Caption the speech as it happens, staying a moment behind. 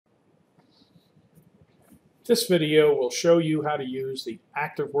This video will show you how to use the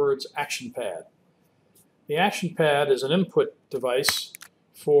ActiveWords ActionPad. The ActionPad is an input device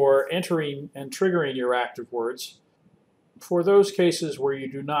for entering and triggering your ActiveWords for those cases where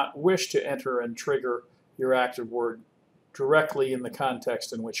you do not wish to enter and trigger your ActiveWord directly in the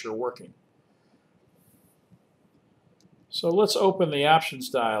context in which you're working. So let's open the Options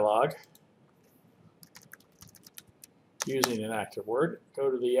dialog using an ActiveWord.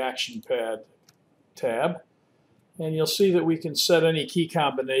 Go to the ActionPad tab, and you'll see that we can set any key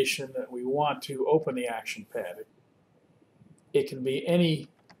combination that we want to open the ActionPad. It can be any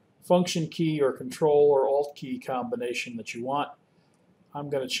function key or control or alt key combination that you want. I'm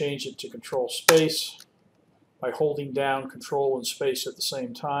going to change it to control space by holding down control and space at the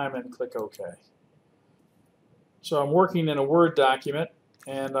same time and click OK. So I'm working in a Word document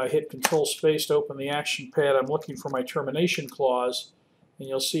and I hit control space to open the ActionPad. I'm looking for my termination clause, and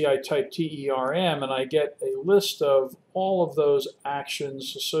you'll see I type TERM and I get a list of all of those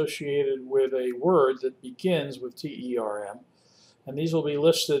actions associated with a word that begins with TERM, and these will be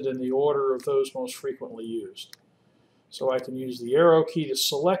listed in the order of those most frequently used. So I can use the arrow key to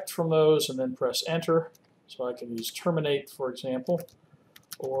select from those and then press enter. So I can use terminate, for example,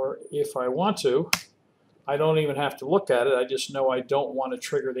 or if I want to, I don't even have to look at it. I just know I don't want to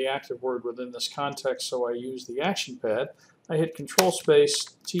trigger the ActiveWord within this context, so I use the ActionPad. I hit control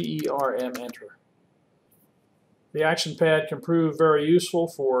space, TERM, enter. The ActionPad can prove very useful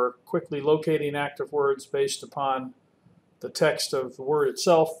for quickly locating ActiveWords based upon the text of the word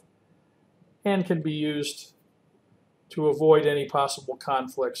itself, and can be used to avoid any possible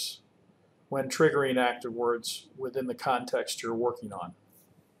conflicts when triggering ActiveWords within the context you're working on.